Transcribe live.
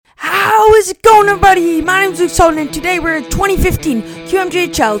How is it going, everybody? My name is Luke Sullivan, and today we're at 2015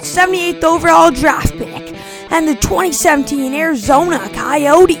 QMJHL 78th overall draft pick and the 2017 Arizona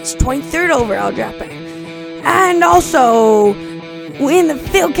Coyotes 23rd overall draft pick. And also, in the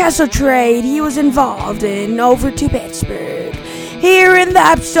Phil Kessel trade, he was involved in over to Pittsburgh. Here in the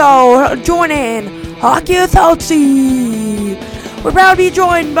episode, join in Hockey with Hultzy. We're proud to be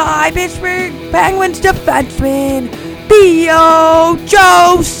joined by Pittsburgh Penguins defenseman P.O.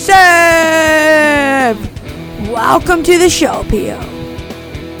 Joseph! Welcome to the show,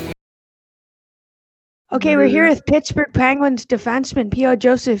 P.O. Okay, we're here with Pittsburgh Penguins defenseman P.O.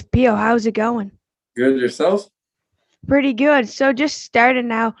 Joseph. P.O., how's it going? Good, yourself? Pretty good. So just starting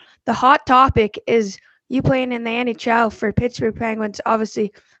now, the hot topic is you playing in the NHL for Pittsburgh Penguins,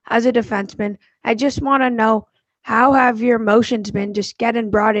 obviously, as a defenseman. I just want to know, how have your emotions been just getting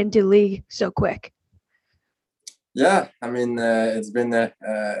brought into the league so quick? Yeah, I mean, it's been, it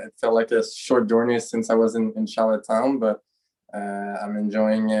felt like a short journey since I was in Charlottetown, but I'm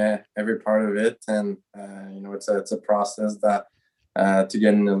enjoying every part of it. And, it's a process that to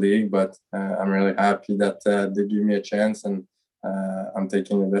get in the league, but I'm really happy that they give me a chance, and I'm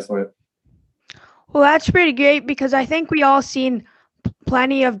taking it this way. Well, that's pretty great because I think we all seen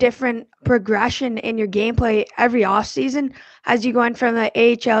plenty of different progression in your gameplay every offseason as you went from the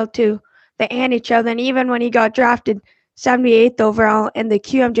AHL to the NHL, then even when he got drafted 78th overall in the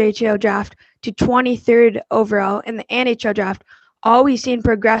QMJHL draft to 23rd overall in the NHL draft, always seen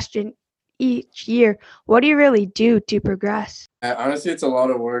progression each year. What do you really do to progress? Honestly, it's a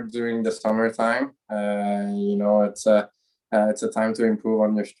lot of work during the summertime. It's a time to improve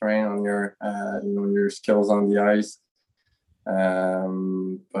on your strength, on your your skills on the ice.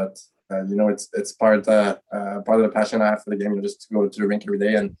 It's part of the passion I have for the game. Just to go to the rink every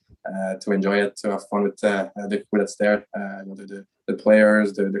day and to enjoy it, to have fun with the crew that's there, the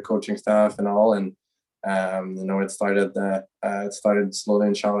players, the coaching staff, and all. And it started slowly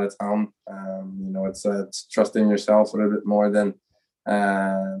in Charlottetown. It's trusting yourself a little bit more than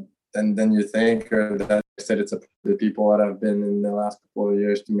you think, or that I said it's the people that have been in the last couple of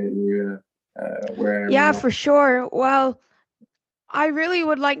years to make you where. Yeah, for sure. Well, I really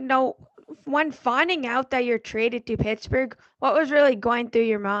would like to know, when finding out that you're traded to Pittsburgh, what was really going through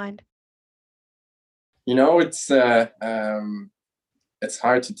your mind? It's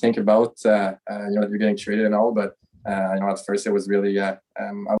hard to think about that you're getting traded and all, but at first it was really I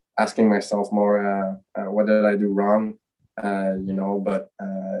was asking myself more what did I do wrong, but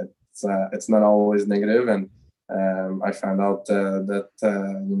it's not always negative, and I found out that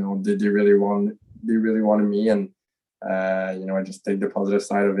they really wanted me, and I just take the positive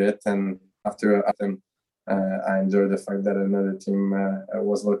side of it, and after I enjoy the fact that another team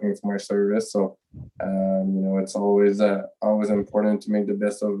was looking for my service. So it's always important to make the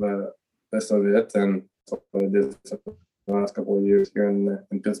best of it, and so I did the last couple of years here in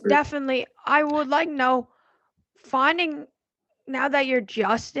Pittsburgh. Definitely. I would like to know, finding now that you're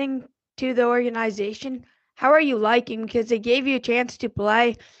adjusting to the organization, how are you liking? Because they gave you a chance to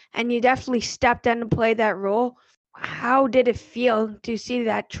play, and you definitely stepped in to play that role. How did it feel to see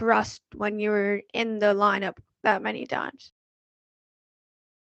that trust when you were in the lineup that many times?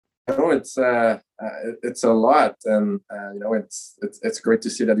 It's a lot, and it's great to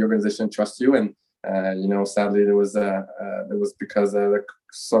see that the organization trusts you. And sadly, there was because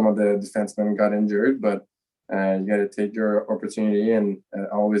some of the defensemen got injured, but you got to take your opportunity and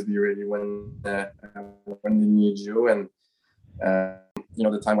always be ready when they need you. And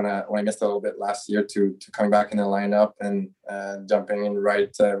the time when I missed a little bit last year to coming back in the lineup and jumping in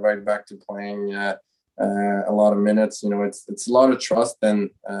right back to playing a lot of minutes. It's a lot of trust, and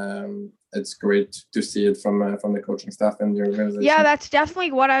it's great to see it from the coaching staff and the organization. Yeah, that's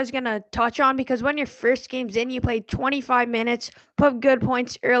definitely what I was gonna touch on, because when your first game's in, you played 25 minutes, put good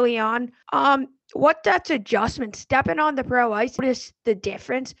points early on. What that's adjustment, stepping on the pro ice, notice the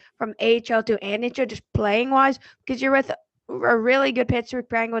difference from AHL to NHL just playing wise, because you're with a really good Pittsburgh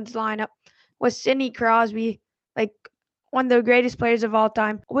Penguins lineup with Sidney Crosby, like one of the greatest players of all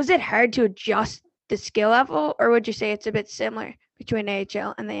time. Was it hard to adjust the skill level, or would you say it's a bit similar between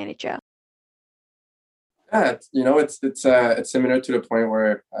AHL and the NHL? Yeah, it's similar to the point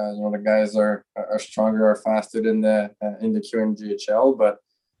where the guys are stronger or faster than in the QMGHL, but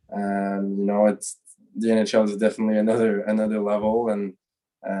it's the NHL is definitely another level, and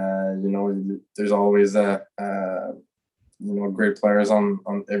there's always great players on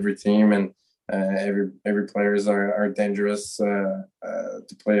every team, and every players are dangerous to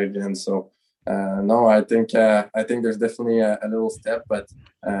play against. So No, I think there's definitely a little step, but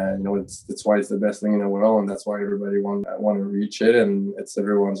it's why it's the best thing in the world, and that's why everybody want to reach it, and it's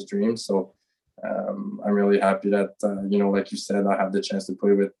everyone's dream. So I'm really happy that like you said, I have the chance to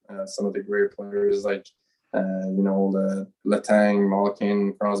play with some of the great players like the Letang,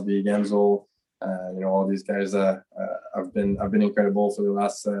 Malkin, Crosby, Genzel. All these guys have been incredible for the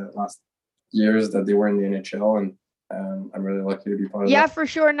last years that they were in the NHL, and I'm really lucky to be part of Yeah, that. for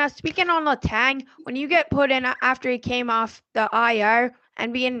sure. Now, speaking on Letang, when you get put in after he came off the IR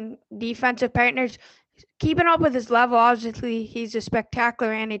and being defensive partners, keeping up with his level, obviously he's a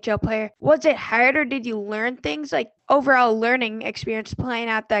spectacular NHL player. Was it hard, or did you learn things like overall learning experience playing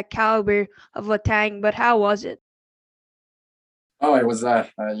at that caliber of Letang? But how was it? Oh, it was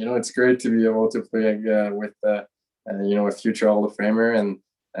it's great to be able to play with a future Hall of Famer and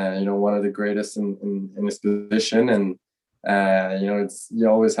one of the greatest in his position, and it's you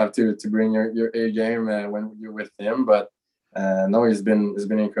always have to bring your A game when you're with him, but no, he's been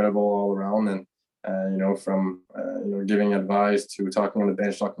incredible all around, and from giving advice to talking on the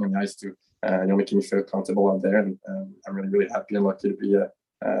bench, talking on the ice to making me feel comfortable out there, and I'm really happy and lucky to be that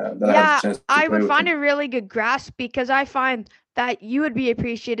I have the Yeah, chance to I play would with find him. a really good grasp because I find that you would be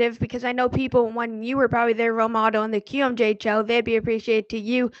appreciative because I know people when you were probably their role model in the QMJHL, they'd be appreciated to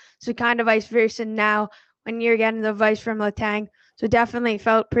you. So kind of vice versa now when you're getting the advice from Latang. So definitely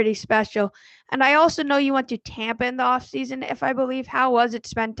felt pretty special. And I also know you went to Tampa in the off season, if I believe. How was it to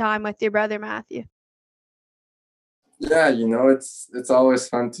spend time with your brother Matthew? Yeah, it's always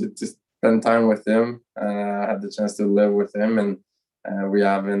fun to spend time with him. I had the chance to live with him, and we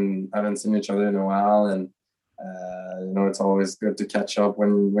haven't seen each other in a while, and it's always good to catch up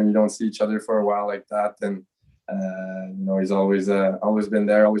when you don't see each other for a while like that. And he's always been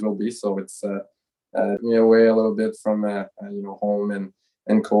there, always will be. So it's me away a little bit from home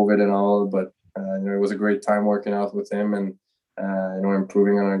and COVID and all, but it was a great time working out with him and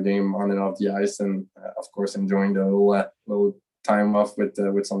improving on our game on and off the ice, and of course enjoying the little time off with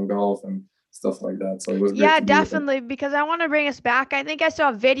some golf and stuff like that. So it was great Yeah, to be with him. definitely. Because I want to bring us back. I think I saw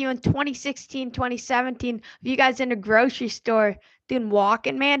a video in 2016, 2017 of you guys in a grocery store doing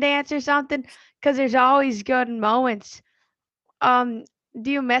walking man dance or something. Because there's always good moments. Um, do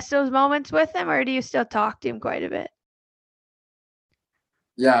you miss those moments with him, or do you still talk to him quite a bit?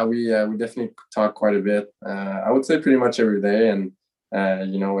 Yeah, we definitely talk quite a bit. I would say pretty much every day, and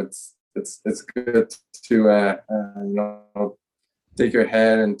it's good to take your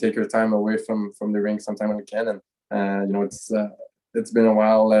head and take your time away from the rink sometime when you can. And it's been a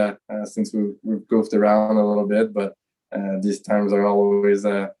while since we've goofed around a little bit, but these times are always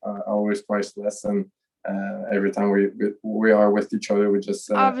priceless. And every time we are with each other, we just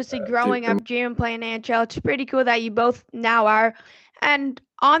Obviously, take growing them. up, dreaming playing NHL, it's pretty cool that you both now are. And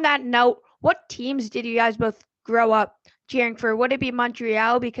on that note, what teams did you guys both grow up cheering for? Would it be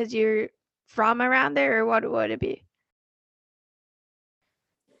Montreal because you're from around there, or what would it be?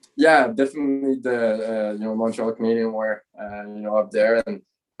 Yeah, definitely the Montreal Canadian were up there, and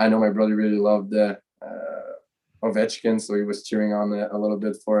I know my brother really loved Ovechkin, so he was cheering on a little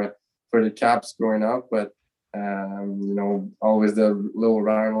bit for the Caps growing up. But always the little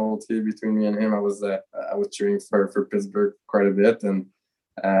rivalry between me and him. I was cheering for Pittsburgh quite a bit, and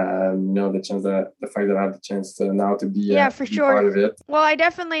the fact that I have the chance to now Yeah, for to be part sure. of it. Well, I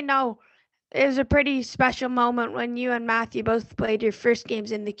definitely know it was a pretty special moment when you and Matthew both played your first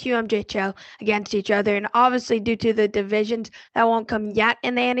games in the QMJHL against each other. And obviously, due to the divisions, that won't come yet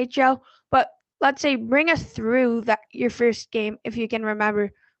in the NHL. But let's say, bring us through that your first game, if you can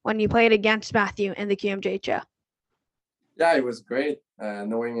remember, when you played against Matthew in the QMJHL. Yeah, it was great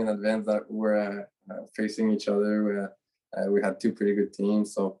knowing in advance that we're facing each other. We had two pretty good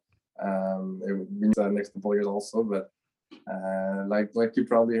teams, so it would be the next couple of years also. But like you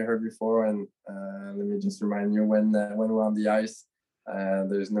probably heard before, and let me just remind you when we're on the ice,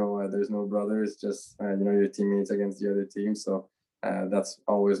 there's no brothers, just your teammates against the other team. So that's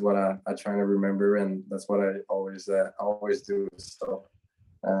always what I try to remember, and that's what I always do. So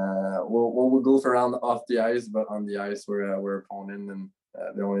we'll goof around off the ice, but on the ice we're opponent, and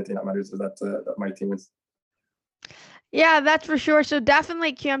the only thing that matters is that my team is. Yeah, that's for sure. So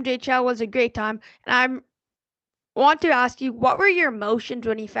definitely QMJHL was a great time. And I want to ask you, what were your emotions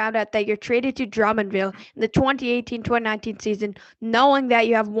when you found out that you're traded to Drummondville in the 2018-2019 season, knowing that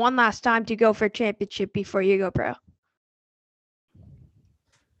you have one last time to go for a championship before you go pro?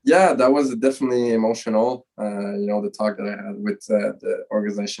 Yeah, that was definitely emotional. The talk that I had with the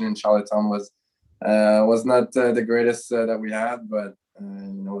organization in Charlottetown was not the greatest that we had, but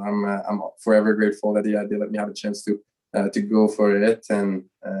I'm forever grateful that they let me have a chance to go for it, and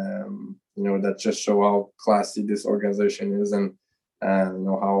that just show how classy this organization is, and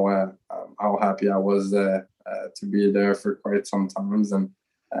how happy I was to be there for quite some times. And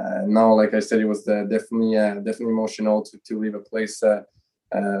now, like I said, it was definitely emotional to leave a place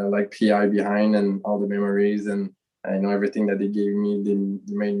like PI behind, and all the memories, and everything that they gave me. They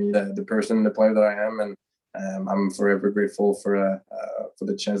made me the person, the player that I am, and I'm forever grateful for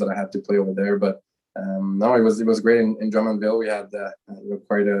the chance that I had to play over there. But no, it was great in Drummondville. We had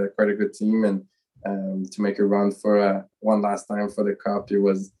quite a good team, and to make a run for one last time for the cup, it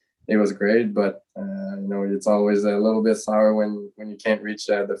was great. But it's always a little bit sour when you can't reach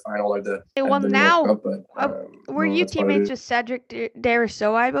the final or the now, Cup. But were you teammates with Cedric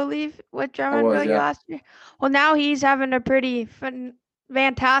Deriso, I believe, with Drummondville last year? Well, now he's having a pretty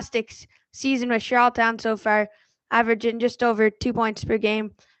fantastic season with Charlottetown so far, averaging just over 2 points per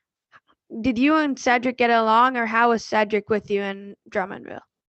game. Did you and Cedric get along, or how was Cedric with you in Drummondville?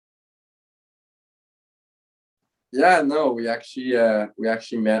 Yeah, no, we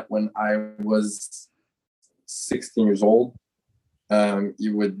actually met when I was 16 years old.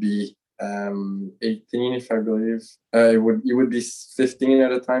 You would be 18, if I believe. You would be 15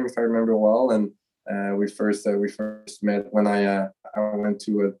 at the time, if I remember well. And we first met when I went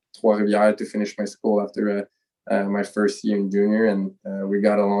to Trois-Rivières to finish my school after my first year in junior, and we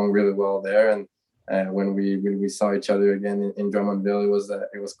got along really well there. And when we saw each other again in Drummondville,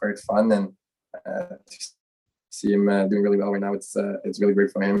 it was quite fun, and to see him doing really well right now, it's really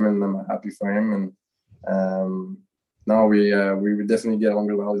great for him, and I'm happy for him. And no, we would definitely get along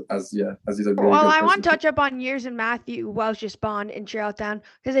really well as he's a really good person. I want to touch up on yours and Matthew Welch's bond in Charlottetown,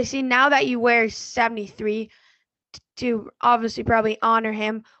 because I see now that you wear 73 to obviously probably honor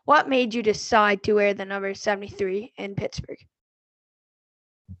him. What made you decide to wear the number 73 in Pittsburgh?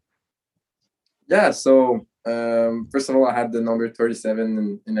 Yeah, so first of all, I had the number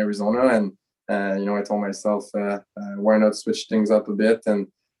 37 in Arizona, and I told myself, why not switch things up a bit? And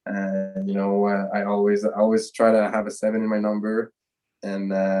I always try to have a 7 in my number,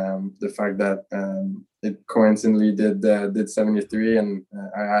 and the fact that it coincidentally did 73, and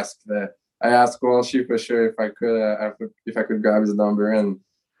I asked Walshy for sure if I could grab his number and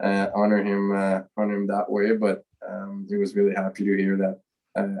honor him that way. But he was really happy to hear that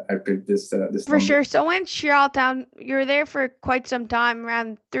I picked this for number. Sure. So in Charlottetown, you were there for quite some time,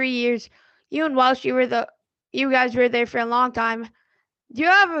 around 3 years. You and Welsh, you guys were there for a long time. Do you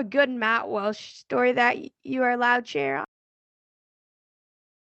have a good Matt Welsh story that you are allowed to share?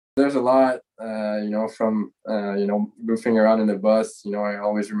 There's a lot, from goofing around in the bus. I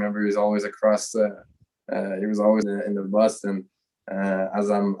always remember he was always across. He was always in the bus, and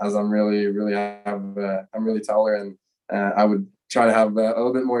as I'm really I'm really taller, and I would try to have a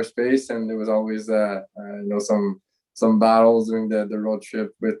little bit more space, and there was always some battles during the road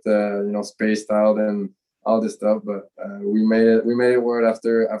trip with spaced out and all this stuff. But we made it work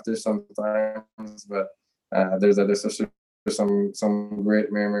after some times. But there's some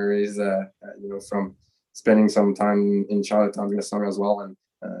great memories from spending some time in Charlottetown in the summer as well. And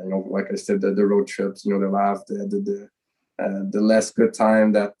like I said, the road trips, the laugh, the less good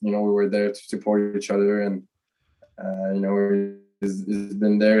time that we were there to support each other. And he's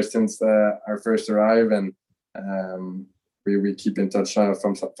been there since our first arrive, and we keep in touch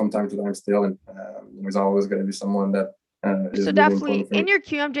from time to time still, and he's always going to be someone that is so really definitely in your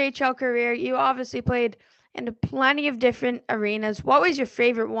QMJHL career, you obviously played in plenty of different arenas. What was your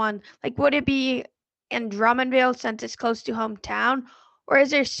favorite one? Like, would it be in Drummondville since it's close to hometown, or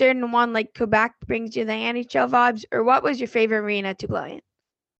is there a certain one like Quebec brings you the NHL vibes, or what was your favorite arena to play in?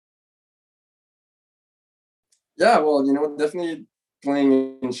 Yeah, well, definitely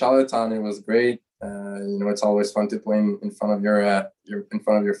playing in Charlottetown, it was great. It's always fun to play in front of your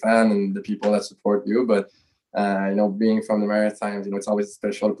fan and the people that support you. But being from the Maritimes, it's always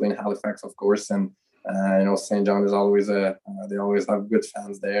special to play in Halifax, of course. And St. John is always they always have good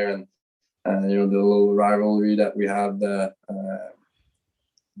fans there, and the little rivalry that we had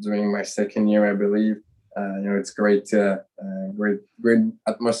during my second year, I believe. It's great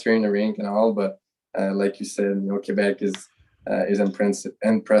atmosphere in the rink and all. But like you said, Quebec is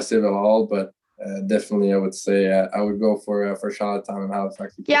impressive at all. But definitely, I would say I would go for Charlottetown and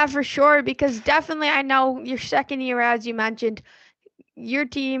Halifax. Yeah, for sure, because definitely I know your second year, as you mentioned, your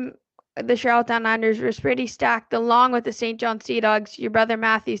team, the Charlottetown Islanders, was pretty stacked, along with the St. John Sea Dogs, your brother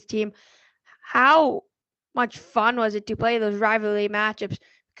Matthew's team. How much fun was it to play those rivalry matchups?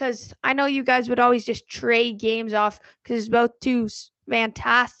 Because I know you guys would always just trade games off, because it's both two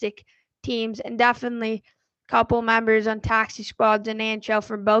fantastic teams, and definitely a couple members on taxi squads and NHL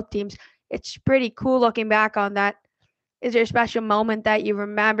for both teams. It's pretty cool looking back on that. is there a special moment that you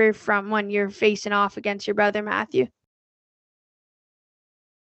remember from when you're facing off against your brother Matthew?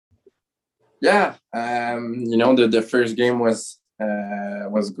 Yeah, the first game was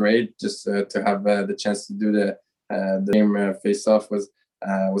great. Just to have the chance to do the game face off was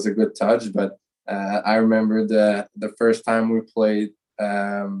a good touch. But I remember the first time we played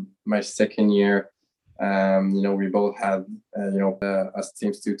my second year. We both had us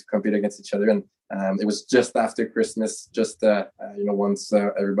teams to compete against each other, and it was just after Christmas. Just once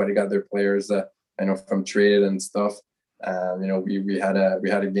everybody got their players, from trade and stuff. We had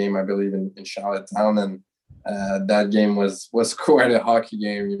a game, I believe, in Charlottetown, and that game was quite a hockey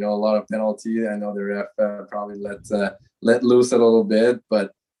game. A lot of penalty. I know the ref probably let loose a little bit,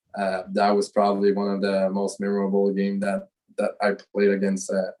 but that was probably one of the most memorable game that I played against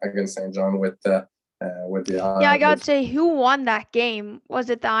St. John with the I got to say, who won that game?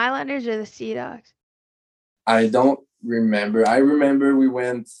 Was it the Islanders or the Sea Dogs? I don't remember. I remember we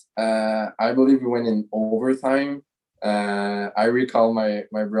went. I believe we went in overtime. I recall my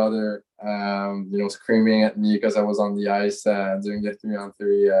brother, screaming at me because I was on the ice during the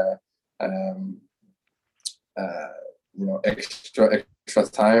 3-on-3, extra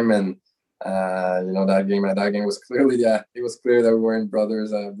time, and that game was clearly it was clear that we weren't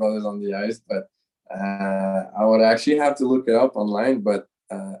brothers on the ice, but I would actually have to look it up online, but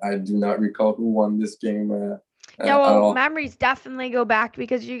I do not recall who won this game. Yeah, well, memories definitely go back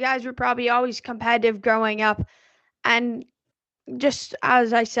because you guys were probably always competitive growing up. And just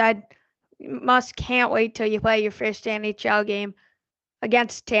as I said, can't wait till you play your first NHL game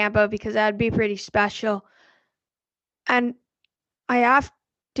against Tampa because that'd be pretty special. And I have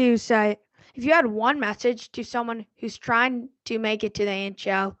to say, if you had one message to someone who's trying to make it to the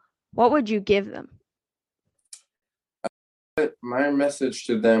NHL, what would you give them? My message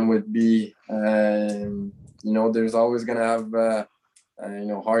to them would be, there's always gonna have,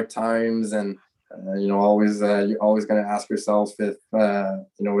 hard times, and you're always gonna ask yourself if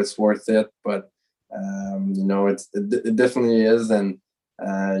it's worth it. But it definitely is, and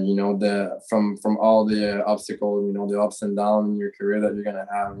from all the obstacles, the ups and downs in your career that you're gonna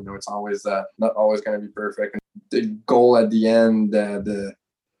have, it's always not always gonna be perfect. The goal at the end, the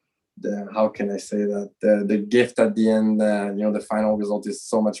how can I say that the gift at the end, the final result is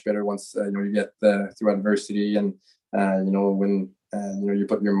so much better once you get through adversity, and when you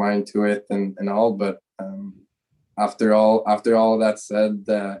put your mind to it and all. But after all that said,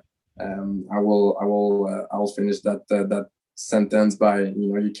 I will finish that sentence by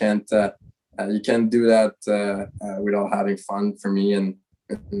you can't do that without having fun for me, and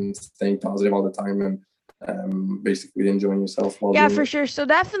staying positive all the time, and basically enjoying yourself. Yeah, for sure. So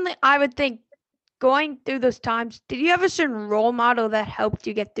definitely, I would think going through those times, did you have a certain role model that helped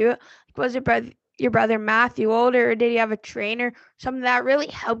you get through it? Like, was it your brother Matthew older, or did you have a trainer, something that really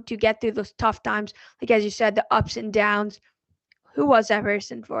helped you get through those tough times? Like, as you said, the ups and downs. Who was that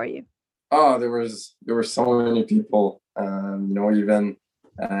person for you? Oh, there were so many people. Even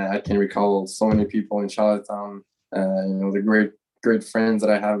I can recall so many people in Charlottetown. The great friends that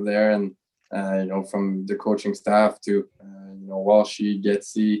I have there, and from the coaching staff to Walshy,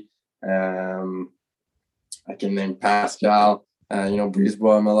 Getzy, I can name Pascal,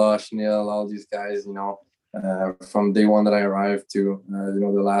 Brisebois, Meloche, Neil, all these guys. From day one that I arrived to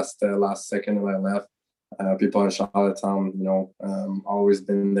the last second that I left. People in Charlottetown, always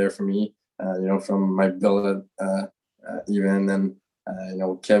been there for me. From my billet, even, and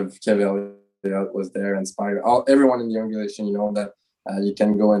Kev Elliott was there, inspired everyone in the organization. That you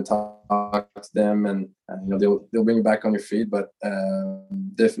can go and talk to them, and they'll bring you back on your feet. But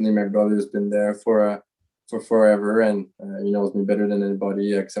definitely, my brother's been there for forever, and he knows me better than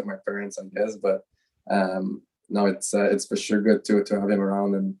anybody except my parents, I guess. But no, it's for sure good to have him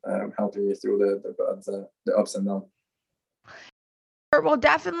around and helping me through the ups and downs. Well,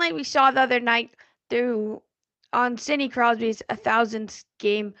 definitely, we saw the other night on Sidney Crosby's 1,000th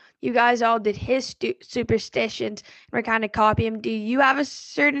game. You guys all did his superstitions and were kind of copying him. Do you have a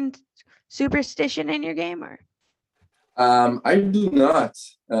certain superstition in your game, or? I do not.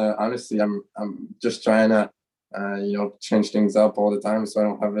 Honestly, I'm just trying to change things up all the time, so I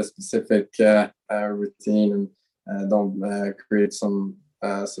don't have a specific routine, and don't create some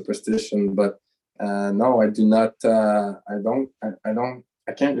superstition. But no, I do not. I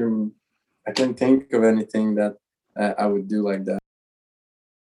can't think of anything that I would do like that.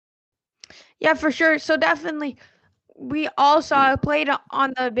 Yeah, for sure. So definitely, we all saw played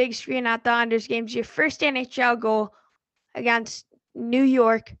on the big screen at the Islanders games. Your first NHL goal against New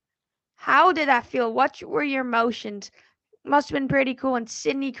York. How did that feel? What were your emotions must have been pretty cool when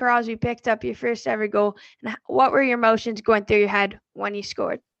Sidney Crosby picked up your first ever goal. And what were your emotions going through your head when you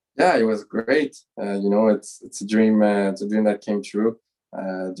scored? Yeah, it was great. It's a dream. It's a dream that came true.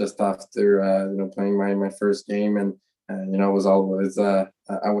 Just after playing my first game, and it was always I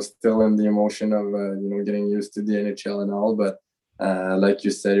was still in the emotion of getting used to the NHL and all. But like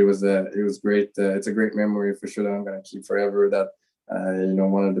you said, it was great. It's a great memory for sure that I'm gonna keep forever. That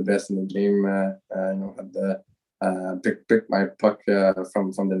one of the best in the game. Had the pick my puck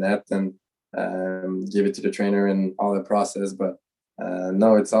from the net and give it to the trainer and all the process, but.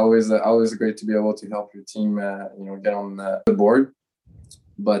 No, it's always great to be able to help your team, get on the board.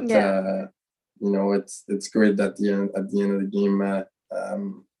 But Yeah. It's great that at the end of the game,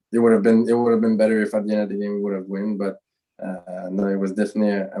 it would have been better if at the end of the game we would have won. But no, it was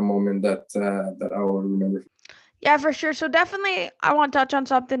definitely a moment that I will remember. Yeah, for sure. So definitely, I want to touch on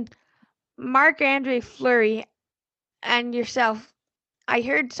something. Marc-Andre Fleury and yourself. I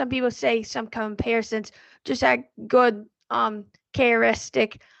heard some people say some comparisons, just a good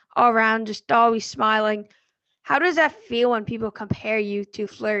characteristic all around, just always smiling. How does that feel when people compare you to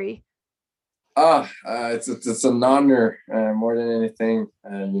Fleury? It's an honor more than anything.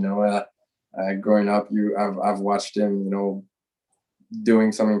 Growing up, I've watched him,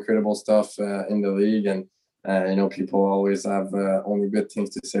 doing some incredible stuff in the league, and people always have only good things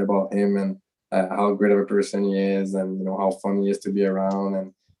to say about him and how great of a person he is, and how fun he is to be around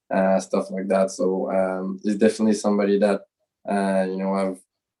and stuff like that. So he's definitely somebody that I've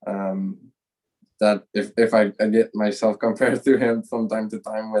that if I get myself compared to him from time to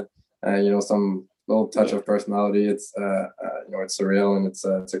time with some little touch of personality, it's surreal, and it's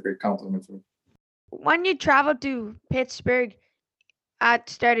a great compliment for me. When you traveled to Pittsburgh at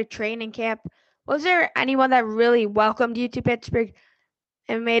started training camp, was there anyone that really welcomed you to Pittsburgh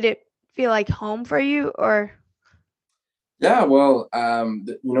and made it feel like home for you, or? Yeah, well,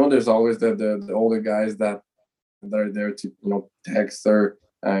 there's always the older guys that are there to text or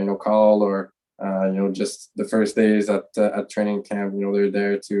call, or just the first days at training camp. They're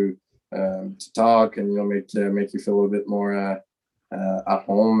there to talk and make you feel a little bit more at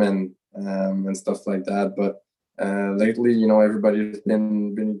home and stuff like that. But lately, everybody's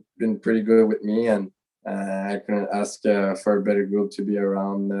been pretty good with me, and I couldn't ask for a better group to be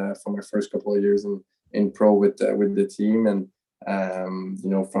around for my first couple of years in pro with the team, and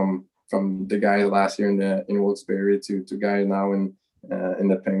from the guy last year in Wilkes-Barre to guy now in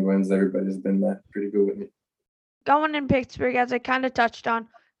the Penguins, everybody's been pretty good with me. Going in Pittsburgh, as I kind of touched on,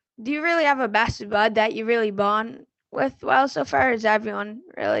 do you really have a best bud that you really bond with well so far? Is everyone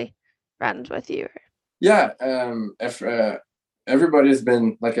really friends with you? Yeah, if everybody's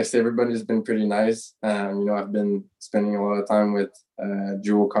been, like I said, everybody's been pretty nice. I've been spending a lot of time with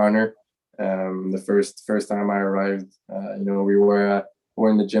Drew O'Connor. The first time I arrived, we were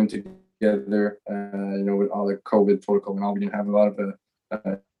in the gym together. With all the COVID protocol and all, we didn't have a lot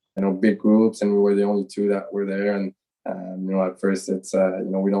of big groups, and we were the only two that were there. And at first it's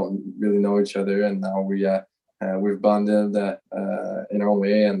we don't really know each other, and now we've bonded in our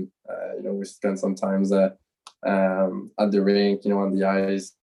way, and we spend some times at the rink, on the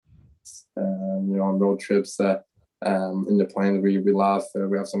ice, on road trips, in the plane. We laugh,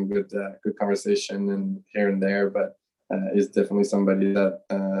 we have some good conversation and here and there, but is definitely somebody that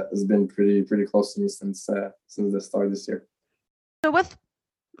has been pretty close to me since the start of this year. So with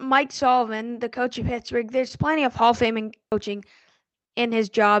Mike Sullivan, the coach of Pittsburgh, there's plenty of Hall of Fame coaching in his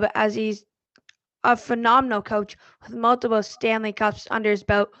job, as he's a phenomenal coach with multiple Stanley Cups under his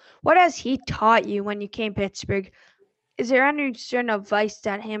belt. What has he taught you when you came to Pittsburgh? Is there any certain advice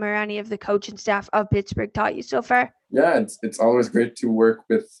that him or any of the coaching staff of Pittsburgh taught you so far? Yeah, it's always great to work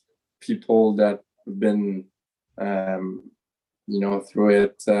with people that have been through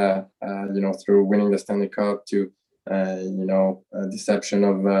it, through winning the Stanley Cup to deception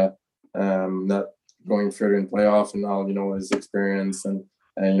of not going further in playoff, and all his experience, and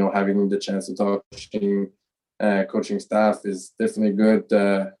having the chance to talk coaching staff is definitely good.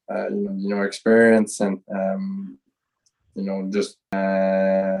 Experience, and just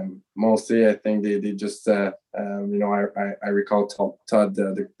mostly I think they just I recall Todd,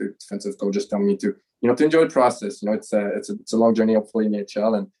 the defensive coach, just telling me to to enjoy the process. It's a long journey, hopefully in the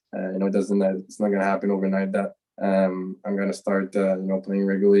NHL, and it's not going to happen overnight that I'm going to start playing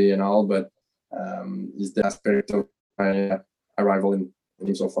regularly and all, but is the aspect of my arrival in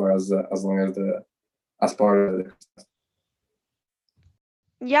so far as long as part of it.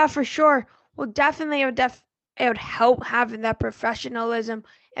 Yeah, for sure. Well, definitely, it would help having that professionalism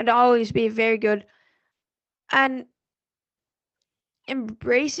and always be very good. And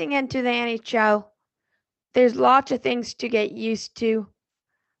embracing into the NHL, there's lots of things to get used to.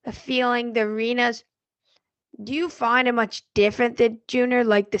 The feeling, the arenas. Do you find it much different than junior,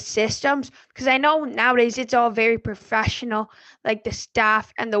 like the systems? Because I know nowadays it's all very professional, like the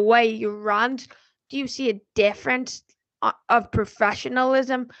staff and the way you run. Do you see a difference of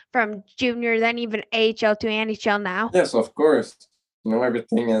professionalism from junior, then even AHL to NHL now? Yes, of course.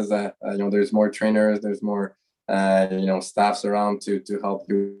 Everything is that there's more trainers, there's more staffs around to help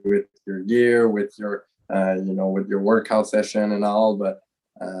you with your gear, with your with your workout session and all. But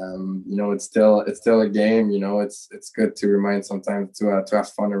it's still a game. It's good to remind sometimes to have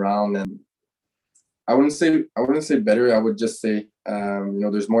fun around. And I wouldn't say better. I would just say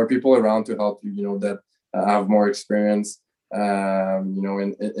there's more people around to help you. That have more experience.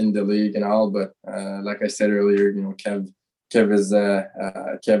 In the league and all. But like I said earlier, Kev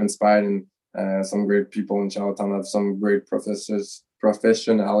inspired and some great people in Charlottetown have some great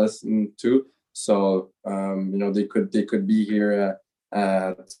professionalism too. So they could be here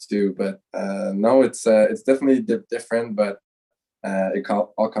too. But no, it's definitely different. But it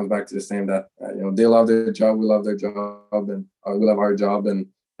all comes back to the same that they love their job, we love their job, and we love our job, and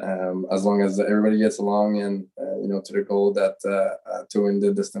as long as everybody gets along and to the goal that to win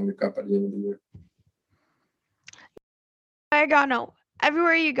the Stanley Cup at the end of the year. I gotta know.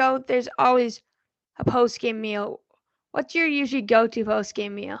 Everywhere you go, there's always a post-game meal. What's your usually go-to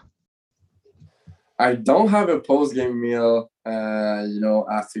post-game meal? I don't have a post-game meal,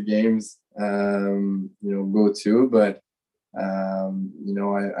 after games, go to, but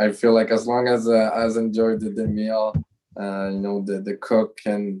I feel like as long as I enjoyed the meal, the cook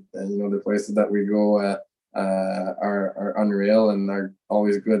and the places that we go are unreal and are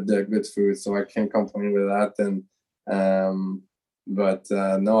always good food. So I can't complain with that. And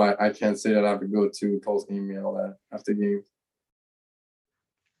no, I can't say that I have a go-to post-game meal after games.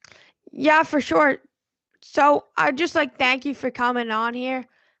 Yeah, for sure. So I'd just thank you for coming on here,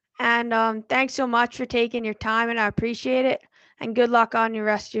 and thanks so much for taking your time, and I appreciate it. And good luck on your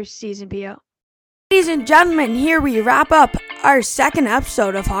rest of your season, P.O. Ladies and gentlemen, here we wrap up our second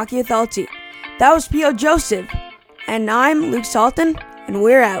episode of Hockey with Hultzy. That was P.O. Joseph, and I'm Luke Salton, and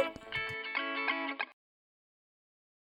we're out.